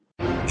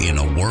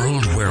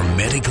world where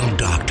medical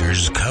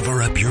doctors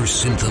cover up your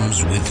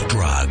symptoms with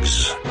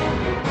drugs,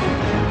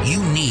 you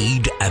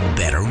need a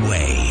better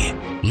way.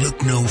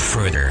 Look no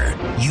further.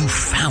 You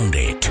found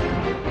it.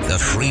 The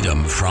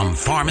Freedom from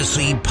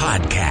Pharmacy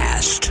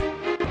Podcast.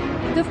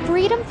 The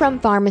Freedom from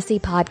Pharmacy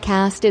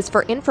Podcast is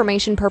for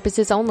information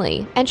purposes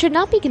only and should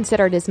not be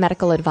considered as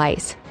medical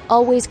advice.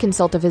 Always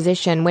consult a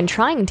physician when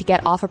trying to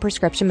get off a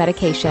prescription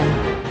medication.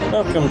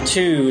 Welcome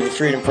to the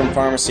Freedom from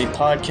Pharmacy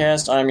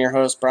Podcast. I'm your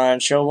host, Brian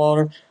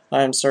Showalter.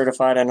 I am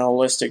certified in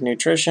holistic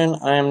nutrition.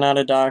 I am not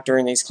a doctor,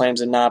 and these claims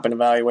have not been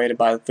evaluated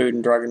by the Food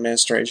and Drug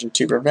Administration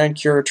to prevent,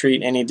 cure, or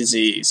treat any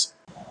disease.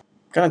 I'm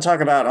going to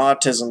talk about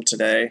autism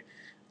today.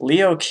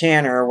 Leo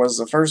Kanner was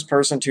the first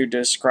person to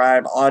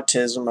describe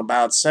autism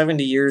about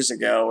 70 years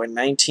ago in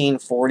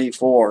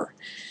 1944.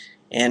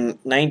 In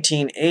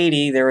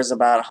 1980, there was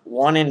about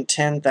 1 in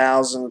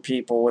 10,000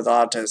 people with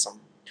autism.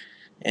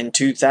 In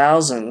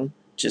 2000,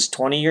 just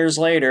 20 years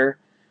later,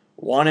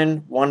 1 in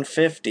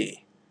 150.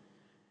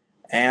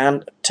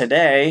 And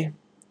today,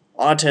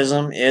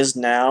 autism is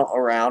now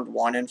around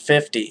 1 in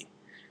 50.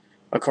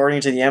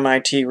 According to the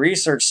MIT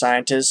research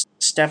scientist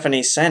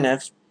Stephanie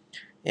Seneff,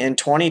 in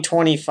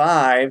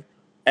 2025,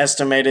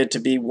 estimated to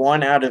be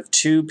 1 out of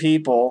 2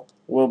 people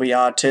will be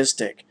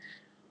autistic.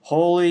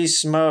 Holy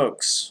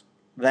smokes,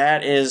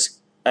 that is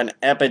an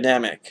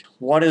epidemic.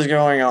 What is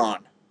going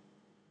on?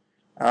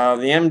 The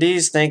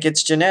MDs think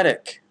it's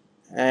genetic.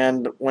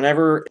 And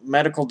whenever a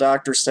medical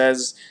doctor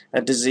says a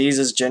disease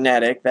is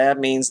genetic, that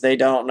means they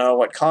don't know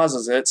what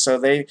causes it. So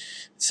they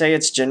say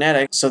it's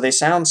genetic, so they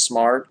sound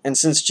smart. And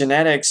since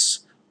genetics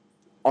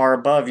are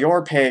above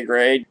your pay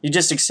grade, you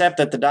just accept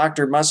that the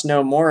doctor must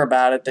know more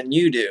about it than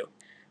you do.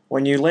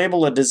 When you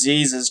label a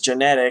disease as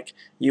genetic,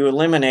 you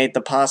eliminate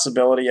the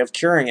possibility of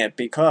curing it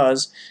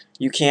because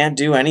you can't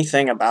do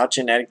anything about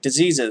genetic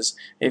diseases.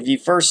 If you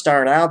first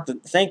start out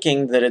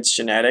thinking that it's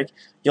genetic,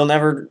 you'll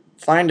never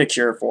find a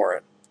cure for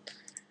it.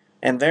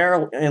 And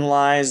therein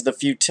lies the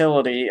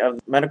futility of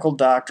medical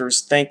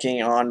doctors'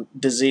 thinking on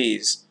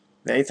disease.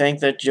 They think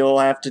that you'll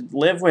have to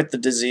live with the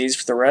disease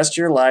for the rest of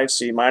your life,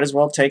 so you might as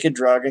well take a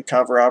drug and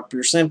cover up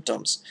your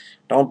symptoms.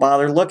 Don't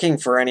bother looking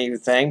for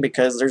anything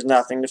because there's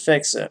nothing to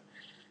fix it.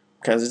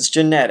 Because it's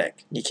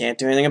genetic. You can't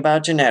do anything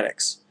about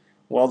genetics.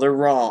 Well, they're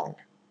wrong.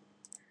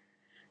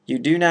 You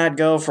do not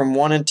go from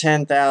 1 in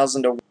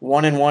 10,000 to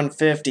 1 in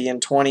 150 in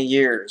 20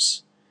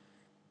 years.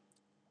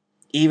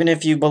 Even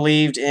if you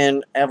believed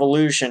in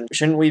evolution,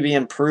 shouldn't we be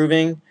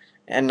improving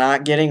and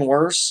not getting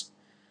worse?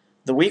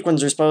 The weak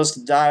ones are supposed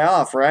to die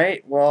off,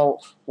 right?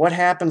 Well, what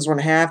happens when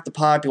half the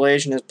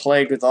population is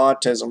plagued with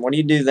autism? What do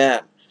you do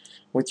then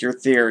with your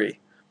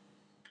theory?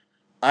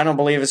 I don't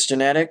believe it's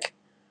genetic.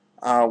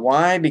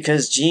 Why?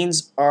 Because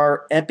genes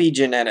are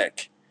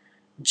epigenetic.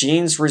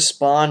 Genes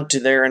respond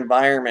to their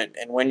environment,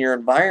 and when your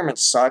environment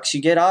sucks,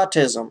 you get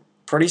autism.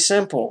 Pretty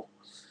simple.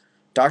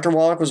 Dr.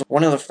 Wallach was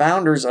one of the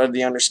founders of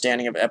the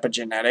understanding of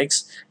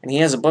epigenetics, and he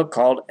has a book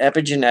called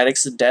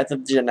Epigenetics, The Death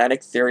of the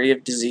Genetic Theory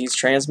of Disease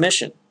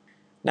Transmission.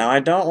 Now, I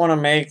don't want to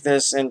make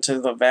this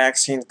into the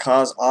vaccine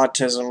cause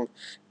autism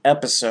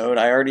episode.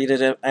 I already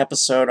did an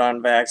episode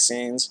on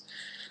vaccines,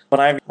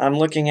 but I'm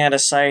looking at a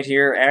site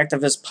here,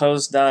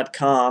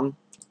 activistpost.com,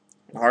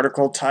 an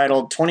article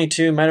titled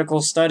 22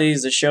 Medical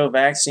Studies That Show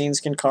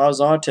Vaccines Can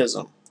Cause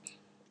Autism.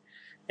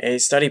 A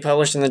study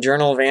published in the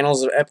Journal of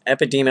Annals of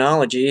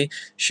Epidemiology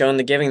shown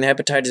that giving the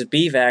hepatitis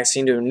B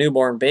vaccine to a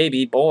newborn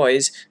baby,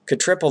 boys, could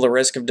triple the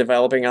risk of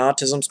developing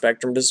autism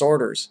spectrum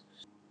disorders.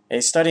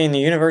 A study in the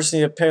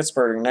University of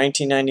Pittsburgh in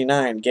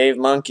 1999 gave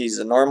monkeys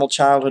a normal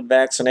childhood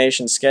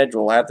vaccination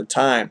schedule at the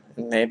time,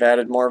 and they've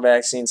added more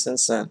vaccines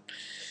since then.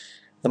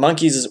 The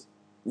monkeys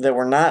that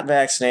were not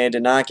vaccinated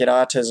did not get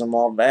autism,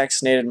 while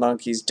vaccinated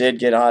monkeys did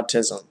get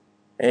autism.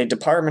 A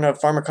Department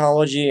of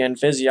Pharmacology and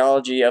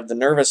Physiology of the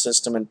Nervous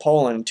System in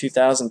Poland in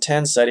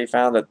 2010 study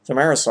found that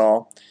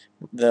thimerosal,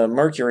 the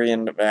mercury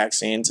in the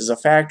vaccines, is a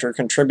factor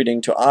contributing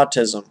to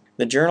autism.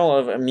 The Journal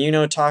of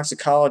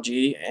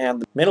Immunotoxicology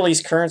and the Middle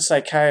East Current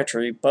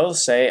Psychiatry both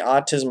say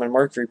autism and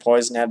mercury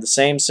poison have the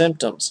same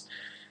symptoms.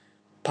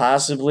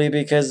 Possibly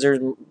because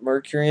there's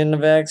mercury in the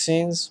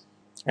vaccines?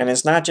 And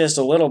it's not just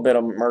a little bit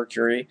of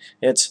mercury,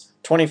 it's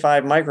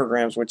 25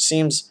 micrograms, which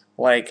seems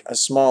like a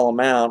small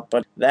amount,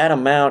 but that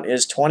amount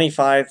is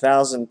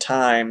 25,000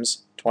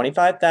 times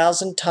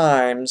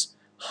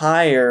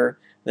higher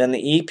than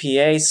the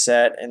EPA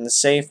set in the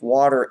Safe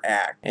Water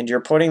Act. And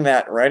you're putting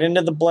that right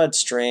into the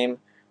bloodstream,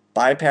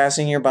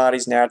 bypassing your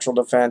body's natural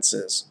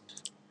defenses.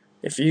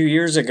 A few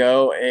years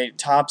ago, a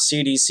top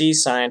CDC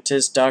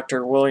scientist,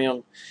 Dr.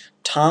 William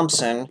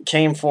Thompson,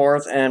 came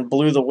forth and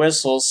blew the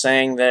whistle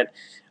saying that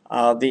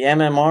the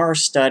MMR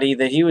study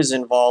that he was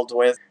involved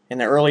with in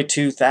the early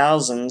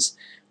 2000s,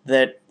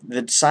 that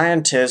the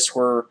scientists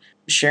were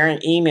sharing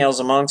emails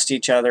amongst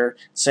each other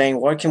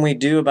saying, what can we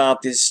do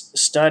about this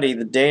study?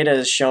 The data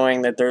is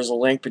showing that there's a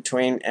link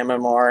between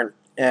MMR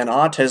and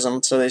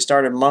autism, so they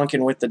started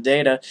monkeying with the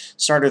data,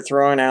 started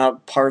throwing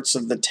out parts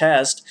of the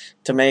test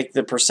to make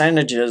the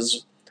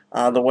percentages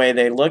the way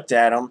they looked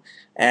at them,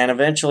 and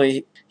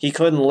eventually he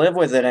couldn't live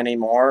with it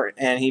anymore,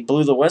 and he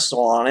blew the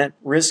whistle on it,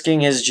 risking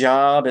his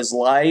job, his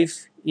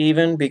life,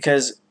 even,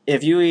 because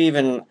if you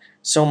even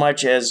so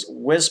much as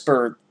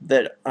whisper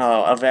that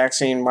a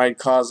vaccine might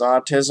cause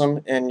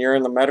autism and you're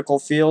in the medical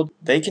field,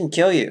 they can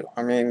kill you.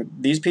 I mean,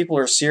 these people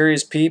are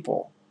serious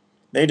people.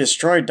 They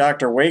destroyed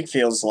Dr.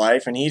 Wakefield's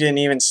life, and he didn't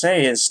even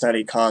say his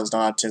study caused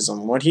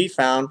autism. What he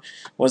found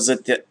was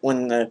that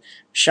when the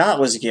shot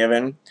was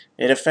given,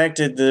 it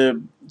affected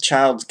the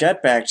child's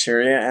gut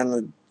bacteria, and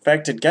the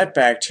affected gut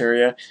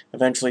bacteria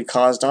eventually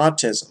caused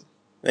autism.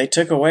 They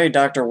took away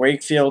Dr.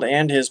 Wakefield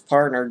and his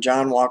partner,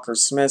 John Walker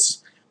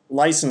Smith's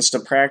license to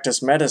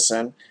practice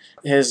medicine.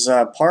 His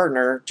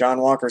partner, John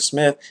Walker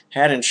Smith,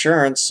 had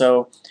insurance,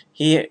 so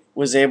he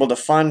was able to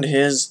fund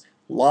his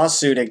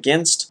lawsuit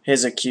against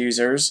his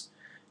accusers,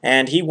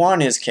 and he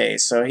won his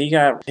case. So he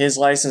got his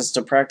license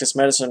to practice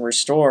medicine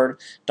restored.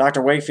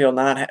 Dr. Wakefield,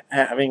 not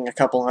having a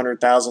couple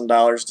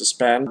 $100,000 to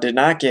spend, did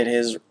not get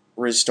his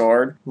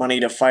restored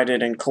money to fight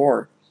it in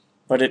court.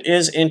 But it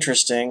is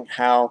interesting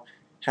how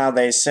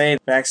they say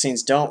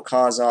vaccines don't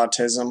cause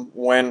autism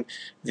when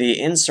the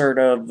insert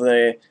of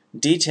the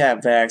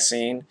DTaP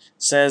vaccine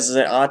says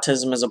that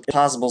autism is a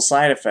possible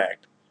side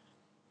effect.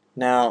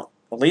 Now,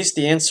 at least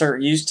the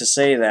insert used to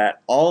say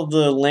that. All of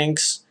the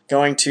links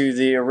going to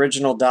the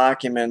original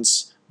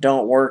documents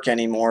don't work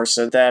anymore,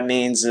 so that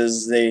means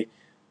is they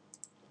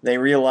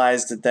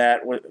realized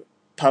that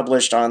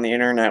published on the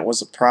internet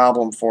was a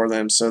problem for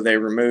them, so they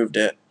removed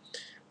it.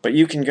 But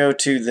you can go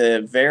to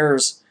the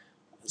VAERS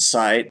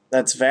site,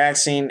 that's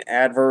Vaccine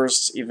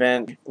Adverse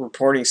Event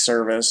Reporting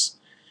Service,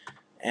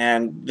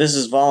 and this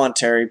is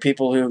voluntary.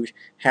 People who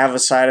have a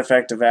side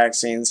effect of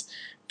vaccines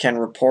can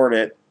report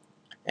it,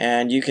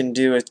 and you can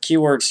do a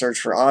keyword search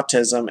for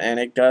autism, and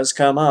it does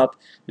come up.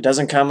 It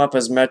doesn't come up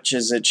as much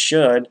as it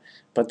should,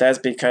 but that's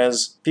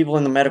because people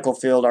in the medical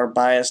field are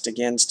biased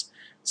against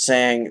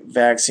saying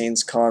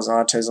vaccines cause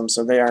autism,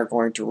 so they aren't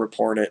going to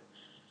report it.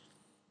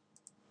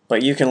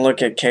 But you can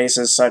look at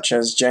cases such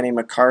as Jenny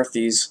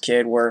McCarthy's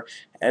kid, where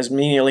as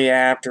immediately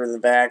after the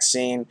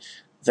vaccine,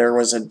 there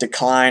was a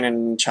decline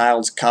in the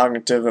child's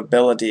cognitive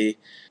ability.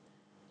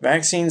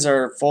 Vaccines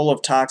are full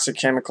of toxic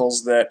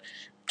chemicals that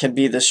can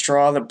be the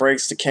straw that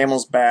breaks the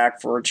camel's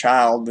back for a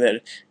child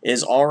that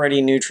is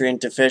already nutrient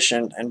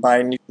deficient, and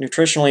by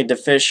nutritionally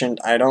deficient,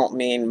 I don't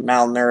mean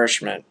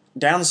malnourishment.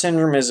 Down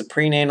syndrome is a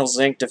prenatal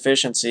zinc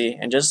deficiency,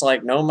 and just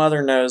like no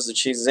mother knows that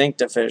she's zinc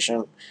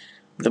deficient,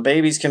 the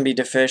babies can be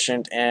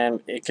deficient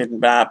and it could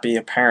not be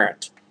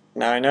apparent.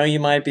 Now, I know you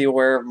might be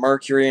aware of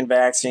mercury in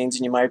vaccines,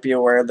 and you might be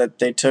aware that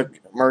they took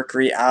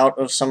mercury out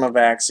of some of the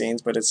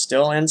vaccines, but it's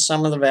still in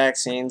some of the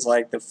vaccines,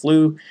 like the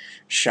flu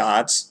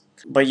shots.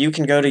 But you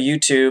can go to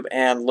YouTube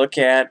and look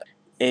at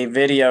a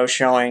video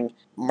showing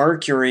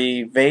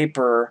mercury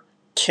vapor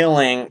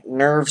killing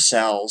nerve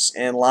cells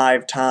in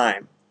live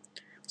time.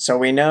 So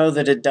we know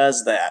that it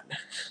does that.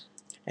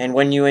 And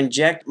when you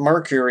inject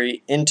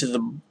mercury into the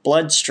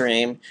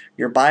bloodstream,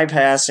 you're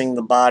bypassing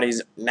the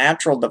body's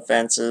natural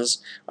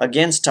defenses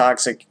against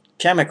toxic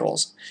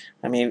chemicals.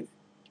 I mean,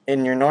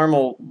 in your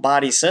normal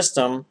body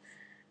system,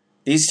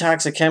 these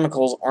toxic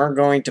chemicals aren't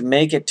going to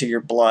make it to your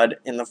blood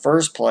in the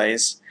first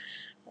place,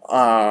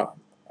 and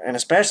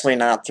especially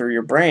not through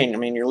your brain. I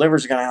mean, your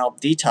liver's going to help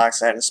detox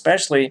that, and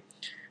especially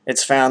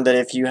it's found that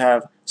if you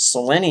have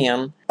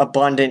selenium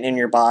abundant in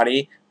your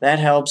body, that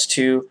helps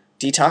to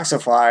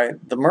detoxify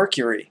the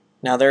mercury.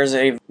 Now, there's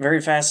a very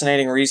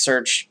fascinating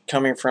research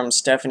coming from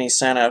Stephanie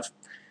Seneff.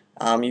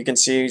 You can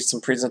see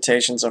some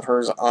presentations of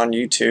hers on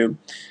YouTube,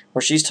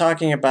 where she's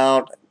talking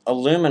about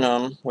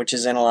aluminum, which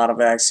is in a lot of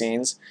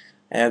vaccines,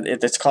 and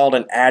it's called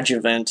an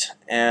adjuvant.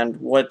 And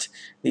what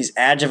these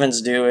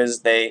adjuvants do is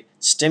they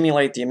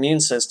stimulate the immune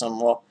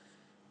system,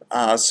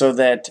 so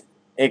that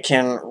it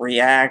can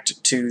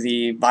react to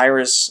the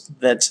virus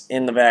that's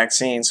in the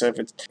vaccine.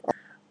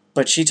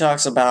 But she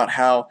talks about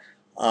how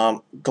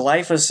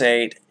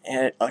glyphosate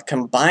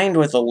combined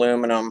with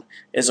aluminum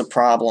is a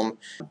problem.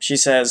 She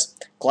says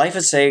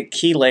glyphosate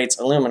chelates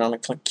aluminum.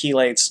 It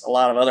chelates a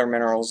lot of other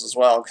minerals as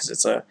well, because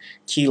it's a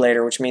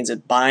chelator, which means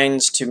it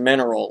binds to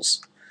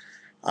minerals.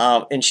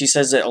 And she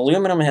says that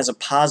aluminum has a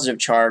positive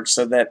charge,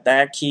 so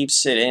that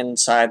keeps it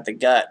inside the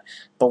gut.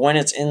 But when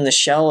it's in the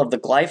shell of the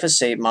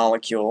glyphosate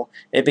molecule,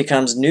 it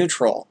becomes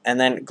neutral.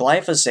 And then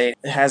glyphosate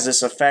has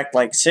this effect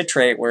like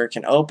citrate, where it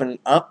can open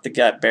up the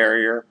gut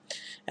barrier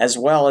as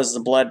well as the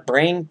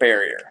blood-brain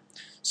barrier.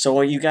 So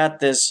when you got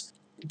this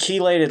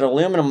chelated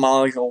aluminum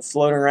molecule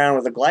floating around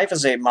with a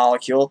glyphosate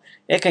molecule,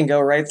 it can go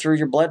right through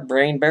your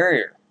blood-brain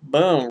barrier.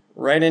 Boom,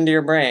 right into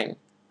your brain.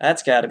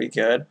 That's got to be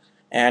good.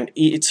 And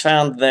it's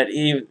found that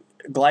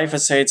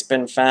glyphosate's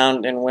been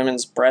found in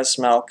women's breast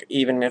milk,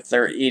 even if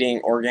they're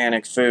eating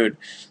organic food.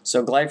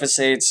 So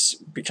glyphosate's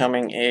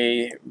becoming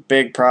a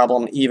big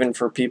problem, even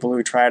for people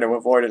who try to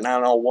avoid it. And I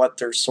don't know what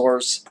their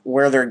source,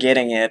 where they're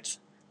getting it,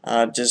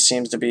 just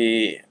seems to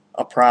be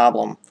a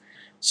problem.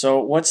 So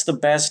what's the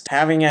best?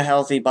 Having a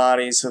healthy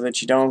body so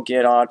that you don't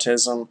get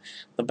autism.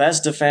 The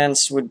best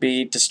defense would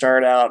be to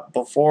start out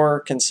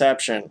before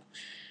conception.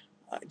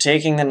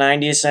 taking the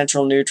 90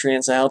 essential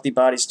nutrients, a healthy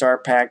body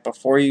start pack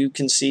before you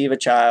conceive a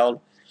child,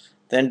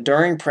 then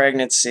during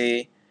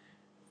pregnancy,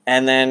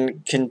 and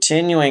then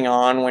continuing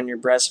on when you're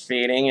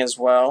breastfeeding as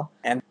well.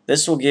 And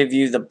this will give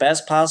you the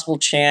best possible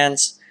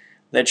chance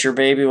that your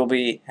baby will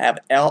have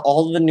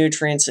all the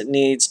nutrients it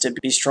needs to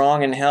be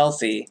strong and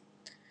healthy.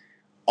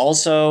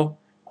 Also,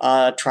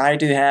 try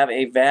to have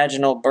a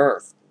vaginal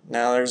birth.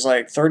 Now, there's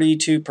like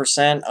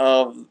 32%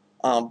 of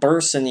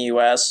births in the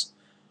U.S.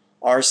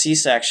 are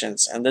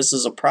C-sections, and this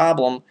is a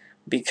problem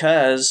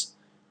because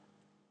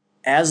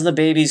as the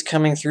baby's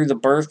coming through the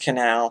birth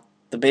canal,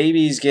 the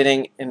baby's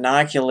getting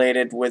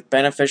inoculated with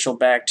beneficial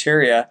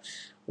bacteria,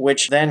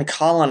 which then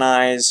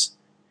colonize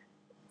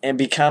and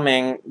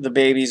becoming the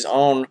baby's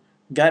own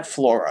gut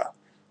flora.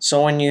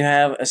 So when you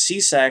have a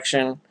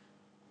C-section,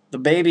 the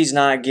baby's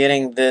not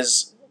getting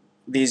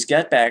these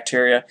gut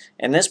bacteria,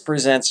 and this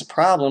presents a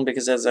problem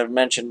because, as I've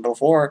mentioned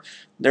before,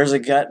 there's a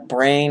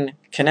gut-brain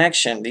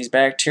connection. These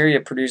bacteria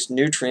produce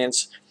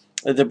nutrients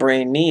that the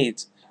brain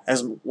needs,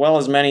 as well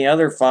as many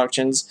other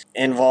functions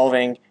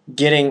involving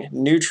getting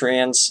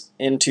nutrients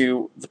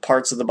into the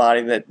parts of the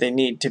body that they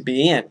need to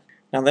be in.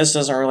 Now, this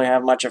doesn't really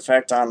have much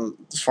effect on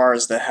as far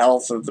as the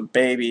health of the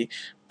baby,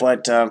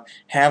 but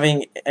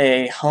having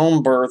a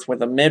home birth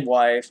with a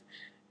midwife,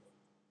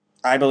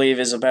 I believe,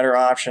 is a better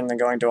option than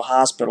going to a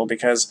hospital,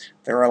 because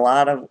there are a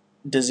lot of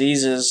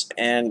diseases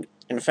and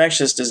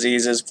infectious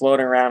diseases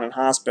floating around in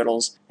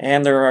hospitals,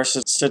 and there are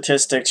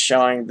statistics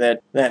showing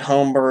that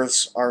home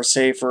births are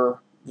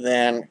safer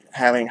than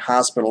having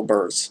hospital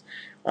births,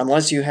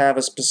 unless you have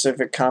a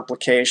specific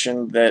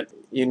complication that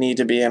you need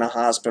to be in a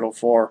hospital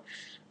for.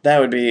 That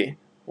would be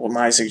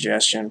my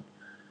suggestion.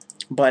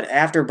 But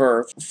after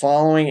birth,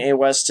 following a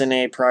Weston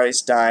A.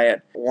 Price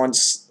diet,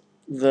 once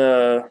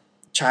the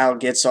child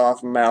gets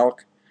off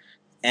milk,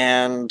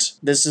 and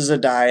this is a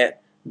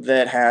diet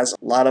that has a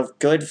lot of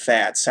good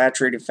fats,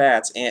 saturated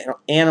fats, and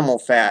animal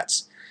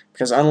fats,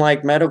 because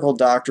unlike medical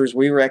doctors,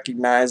 we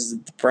recognize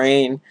that the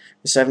brain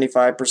is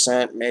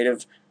 75% made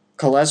of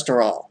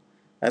cholesterol.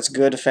 That's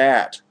good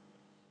fat.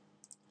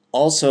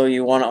 Also,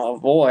 you want to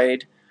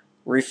avoid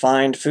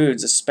refined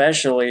foods,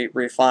 especially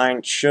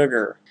refined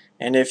sugar.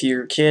 And if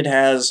your kid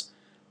has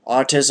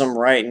autism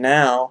right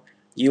now,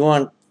 you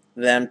want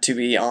them to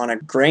be on a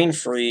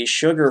grain-free,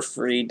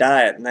 sugar-free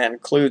diet, and that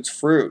includes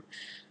fruit,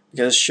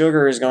 because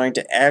sugar is going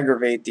to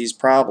aggravate these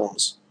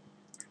problems.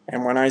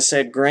 And when I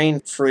said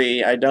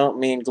grain-free, I don't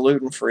mean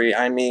gluten-free,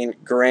 I mean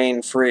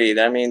grain-free.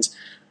 That means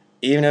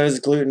even though it's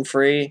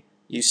gluten-free,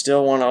 you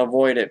still want to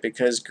avoid it,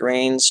 because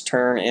grains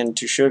turn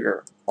into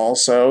sugar.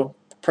 Also,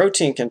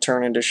 protein can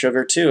turn into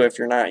sugar too if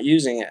you're not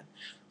using it.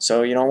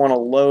 So you don't want to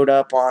load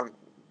up on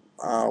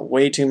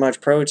way too much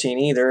protein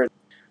either.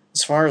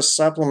 As far as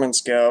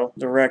supplements go,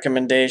 the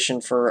recommendation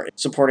for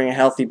supporting a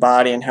healthy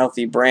body and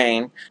healthy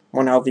brain,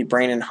 one healthy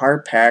brain and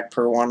heart pack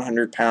per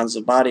 100 pounds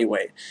of body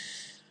weight.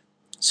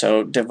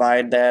 So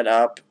divide that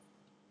up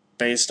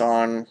based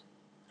on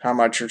how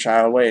much your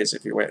child weighs.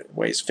 If he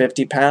weighs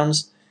 50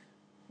 pounds,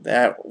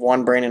 that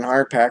one brain and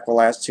heart pack will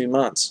last 2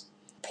 months.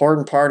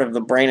 Important part of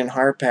the brain and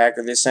heart pack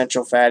are the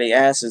essential fatty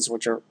acids,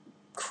 which are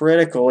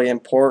critically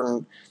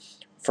important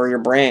for your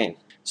brain,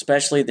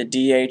 especially the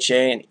DHA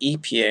and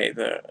EPA.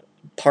 The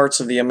parts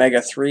of the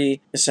omega-3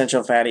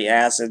 essential fatty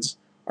acids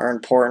are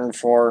important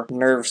for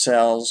nerve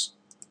cells.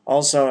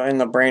 Also in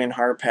the brain and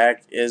heart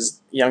pack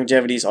is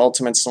Youngevity's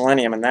Ultimate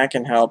Selenium, and that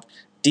can help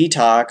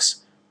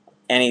detox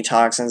any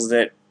toxins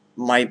that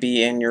might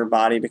be in your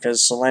body,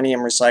 because selenium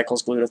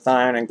recycles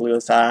glutathione, and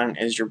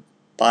glutathione is your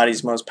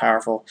body's most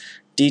powerful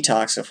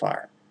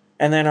detoxifier.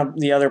 And then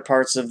the other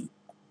parts of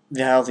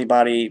the healthy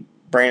body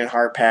brain and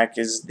heart pack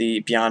is the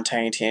Beyond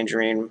Tangy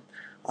Tangerine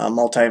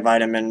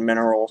multivitamin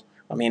mineral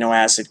amino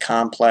acid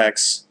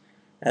complex,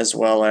 as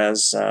well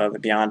as the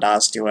Beyond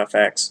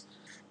OsteoFX.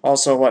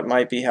 Also, what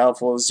might be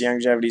helpful is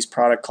Youngevity's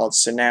product called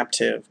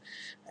Synaptive,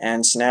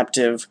 and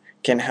Synaptive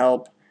can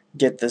help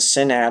get the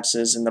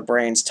synapses in the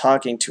brains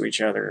talking to each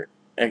other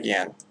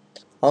again.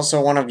 Also,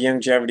 one of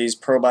Youngevity's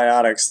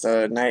probiotics,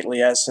 the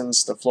Nightly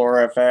Essence, the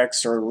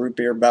FloraFX, or Root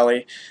Beer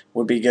Belly,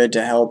 would be good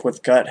to help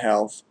with gut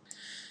health.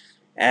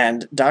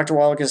 And Dr.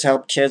 Wallach has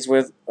helped kids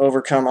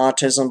overcome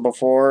autism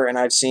before, and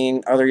I've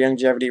seen other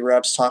Youngevity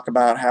reps talk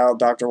about how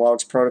Dr.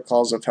 Wallach's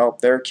protocols have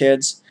helped their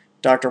kids.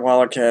 Dr.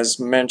 Wallach has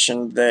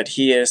mentioned that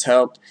he has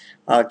helped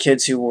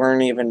kids who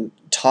weren't even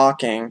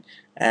talking,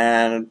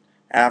 and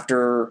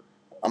after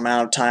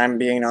amount of time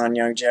being on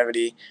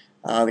Youngevity,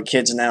 the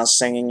kids are now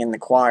singing in the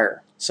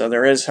choir. So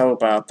there is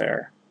hope out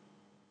there.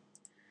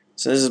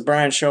 So this is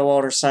Brian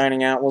Showalter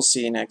signing out. We'll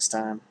see you next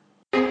time.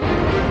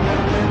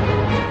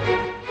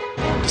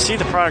 To see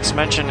the products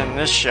mentioned in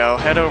this show,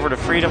 head over to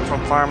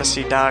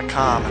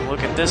freedomfrompharmacy.com and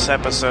look at this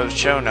episode's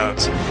show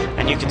notes,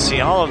 and you can see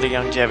all of the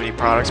Youngevity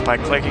products by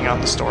clicking on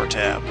the store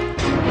tab.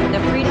 The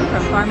Freedom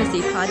from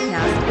Pharmacy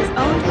podcast is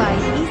owned by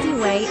Easy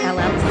Way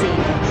LLC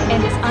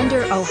and is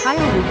under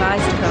Ohio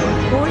Revised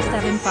Code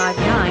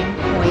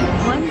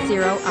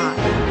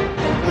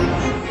 4759.10I.